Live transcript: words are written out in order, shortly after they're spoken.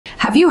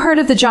Have you heard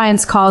of the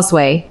Giant's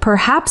Causeway?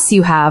 Perhaps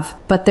you have,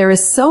 but there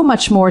is so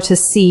much more to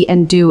see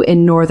and do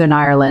in Northern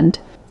Ireland.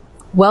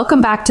 Welcome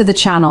back to the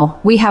channel.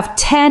 We have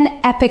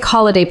 10 epic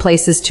holiday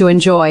places to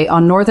enjoy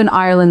on Northern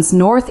Ireland's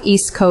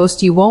northeast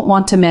coast you won't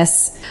want to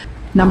miss.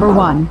 Number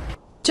 1.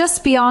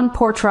 Just beyond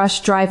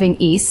Portrush driving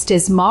east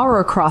is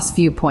Magheracross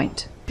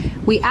viewpoint.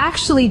 We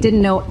actually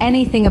didn't know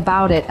anything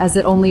about it as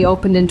it only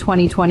opened in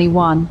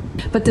 2021.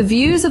 But the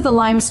views of the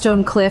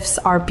limestone cliffs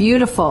are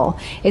beautiful.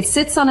 It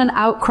sits on an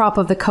outcrop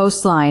of the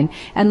coastline,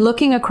 and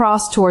looking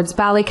across towards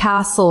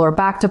Ballycastle or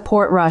back to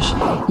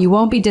Portrush, you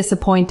won't be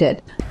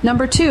disappointed.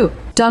 Number 2.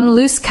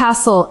 Dunluce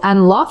Castle,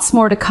 and lots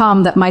more to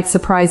come that might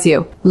surprise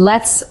you.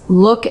 Let's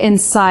look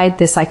inside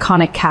this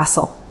iconic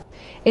castle.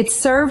 It's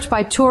served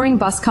by touring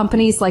bus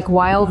companies like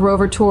Wild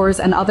Rover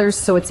Tours and others,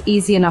 so it's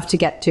easy enough to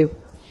get to.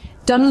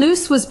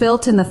 Dunluce was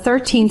built in the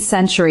 13th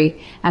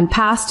century and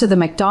passed to the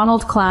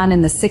MacDonald clan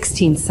in the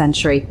 16th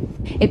century.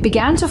 It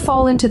began to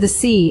fall into the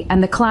sea,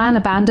 and the clan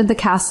abandoned the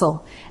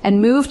castle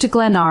and moved to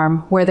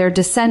Glenarm, where their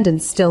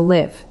descendants still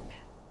live.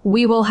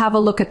 We will have a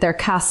look at their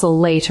castle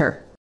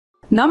later.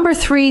 Number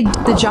 3,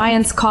 the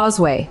Giant's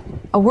Causeway,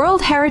 a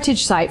World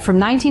Heritage Site from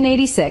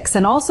 1986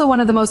 and also one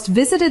of the most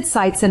visited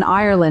sites in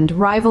Ireland,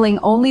 rivaling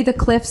only the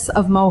cliffs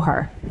of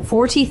Moher.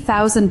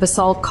 40,000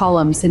 basalt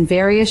columns in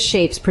various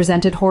shapes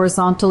presented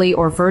horizontally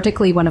or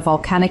vertically when a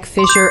volcanic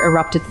fissure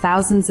erupted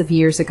thousands of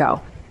years ago.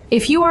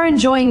 If you are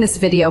enjoying this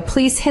video,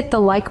 please hit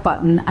the like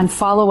button and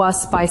follow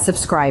us by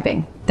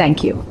subscribing.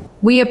 Thank you.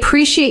 We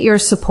appreciate your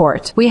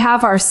support. We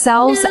have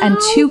ourselves and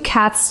 2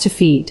 cats to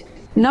feed.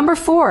 Number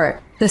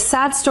 4. The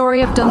sad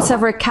story of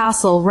Dunluce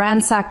Castle,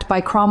 ransacked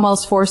by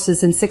Cromwell's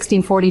forces in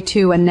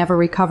 1642 and never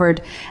recovered,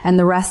 and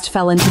the rest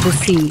fell into the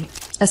sea.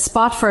 A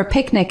spot for a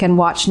picnic and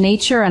watch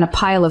nature and a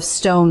pile of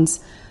stones.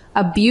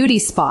 A beauty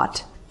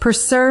spot,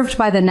 preserved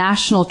by the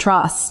National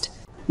Trust.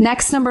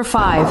 Next, number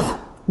 5,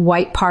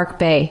 White Park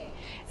Bay.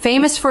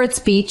 Famous for its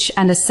beach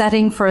and a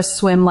setting for a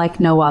swim like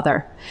no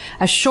other.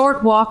 A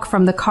short walk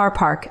from the car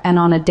park, and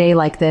on a day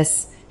like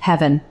this,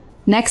 heaven.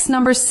 Next,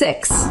 number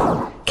 6,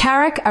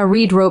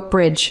 Carrick-a-Rede Rope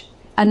Bridge.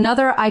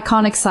 Another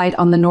iconic site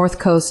on the north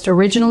coast,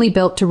 originally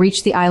built to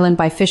reach the island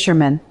by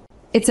fishermen.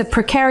 It's a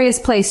precarious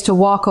place to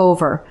walk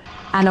over,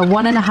 and a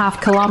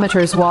 1.5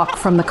 kilometers walk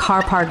from the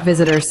car park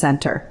visitor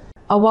center.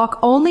 A walk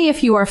only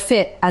if you are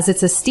fit, as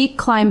it's a steep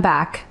climb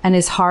back and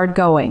is hard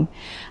going.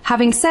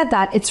 Having said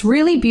that, it's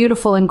really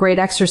beautiful and great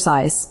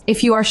exercise.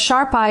 If you are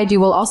sharp-eyed,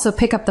 you will also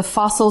pick up the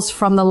fossils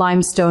from the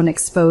limestone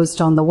exposed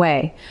on the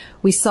way.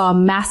 We saw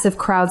massive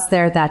crowds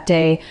there that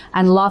day,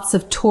 and lots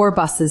of tour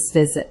buses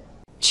visit.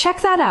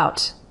 Check that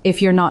out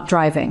if you're not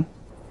driving.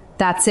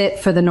 That's it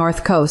for the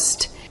North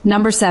Coast.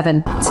 Number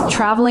 7,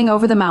 traveling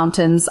over the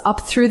mountains, up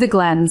through the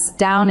glens,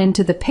 down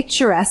into the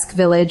picturesque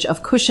village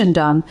of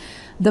Cushendun,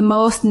 the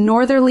most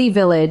northerly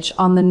village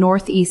on the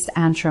Northeast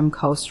Antrim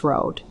Coast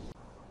Road.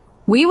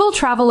 We will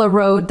travel a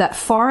road that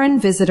foreign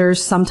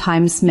visitors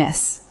sometimes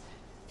miss.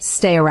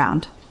 Stay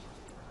around.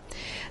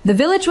 The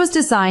village was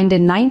designed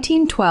in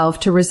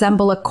 1912 to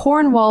resemble a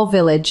Cornwall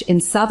village in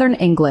southern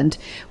England,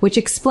 which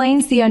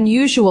explains the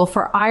unusual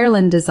for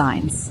Ireland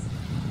designs.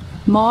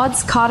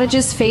 Maud's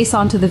cottages face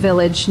onto the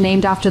village,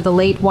 named after the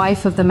late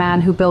wife of the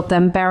man who built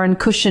them, Baron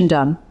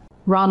Cushendun,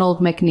 Ronald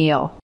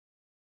McNeill.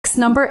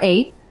 Number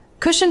 8.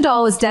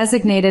 Cushendun is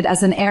designated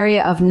as an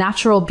area of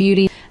natural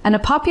beauty and a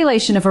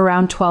population of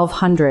around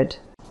 1,200.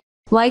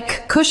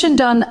 Like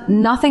Cushendun,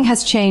 nothing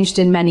has changed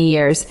in many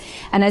years,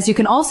 and as you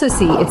can also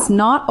see, it's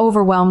not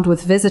overwhelmed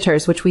with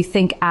visitors, which we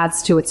think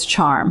adds to its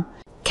charm.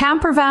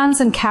 Camper vans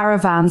and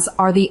caravans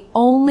are the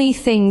only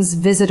things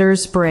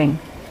visitors bring.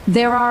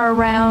 There are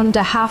around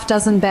a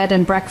half-dozen bed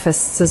and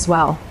breakfasts as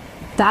well.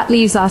 That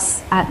leaves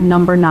us at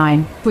number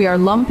 9. We are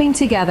lumping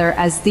together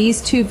as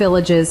these 2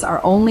 villages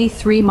are only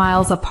 3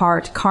 miles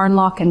apart,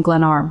 Carnlough and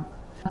Glenarm.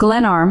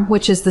 Glenarm,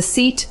 which is the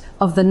seat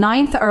of the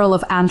 9th Earl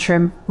of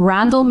Antrim,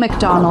 Randall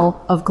MacDonald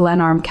of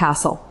Glenarm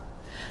Castle.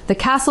 The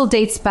castle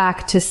dates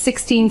back to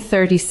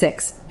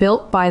 1636,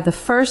 built by the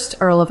 1st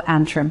Earl of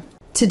Antrim.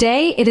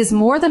 Today, it is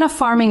more than a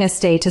farming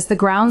estate, as the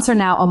grounds are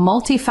now a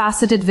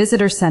multifaceted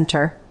visitor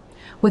centre,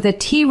 with a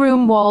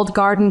tea-room walled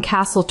garden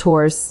castle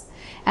tours,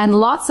 and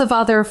lots of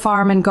other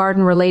farm and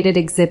garden related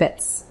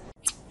exhibits.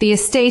 The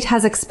estate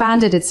has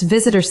expanded its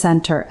visitor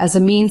center as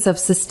a means of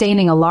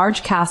sustaining a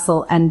large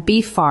castle and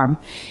beef farm.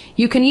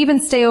 You can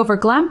even stay over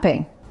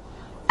glamping.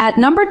 At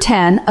number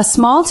 10, a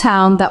small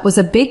town that was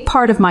a big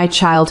part of my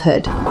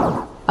childhood.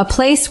 A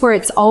place where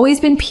it's always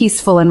been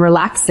peaceful and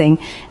relaxing,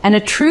 and a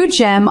true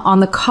gem on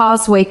the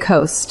Causeway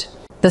Coast.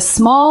 The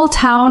small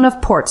town of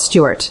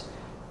Portstewart.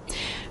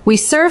 We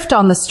surfed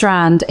on the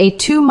Strand, a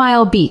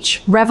 2-mile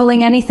beach,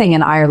 reveling anything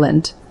in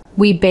Ireland.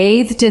 We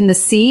bathed in the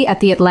sea at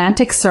the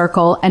Atlantic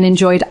Circle and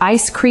enjoyed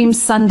ice cream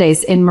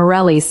sundaes in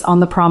Morelli's on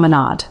the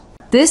promenade.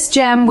 This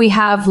gem we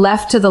have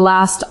left to the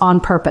last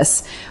on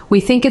purpose. We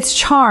think its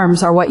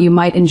charms are what you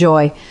might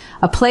enjoy.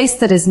 A place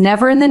that is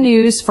never in the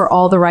news for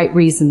all the right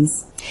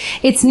reasons.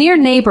 Its near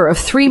neighbor of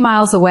 3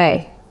 miles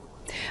away.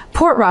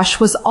 Portrush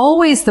was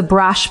always the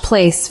brash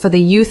place for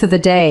the youth of the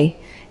day.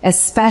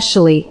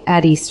 especially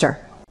at Easter.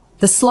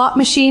 The slot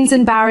machines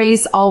in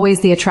Barry's,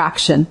 always the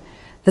attraction.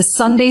 The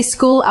Sunday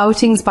school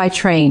outings by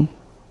train.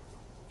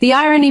 The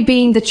irony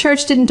being the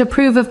church didn't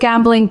approve of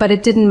gambling, but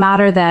it didn't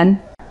matter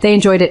then. They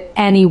enjoyed it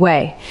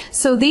anyway.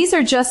 So these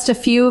are just a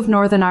few of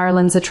Northern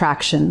Ireland's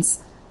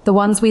attractions, the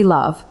ones we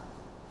love.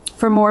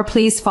 For more,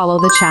 please follow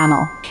the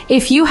channel.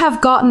 If you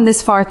have gotten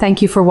this far,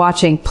 thank you for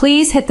watching.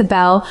 Please hit the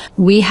bell.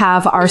 We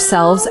have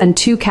ourselves and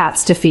 2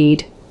 cats to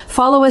feed.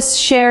 Follow us,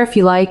 share if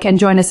you like, and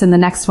join us in the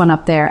next one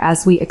up there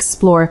as we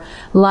explore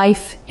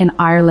life in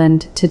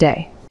Ireland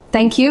today.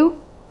 Thank you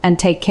and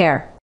take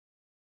care.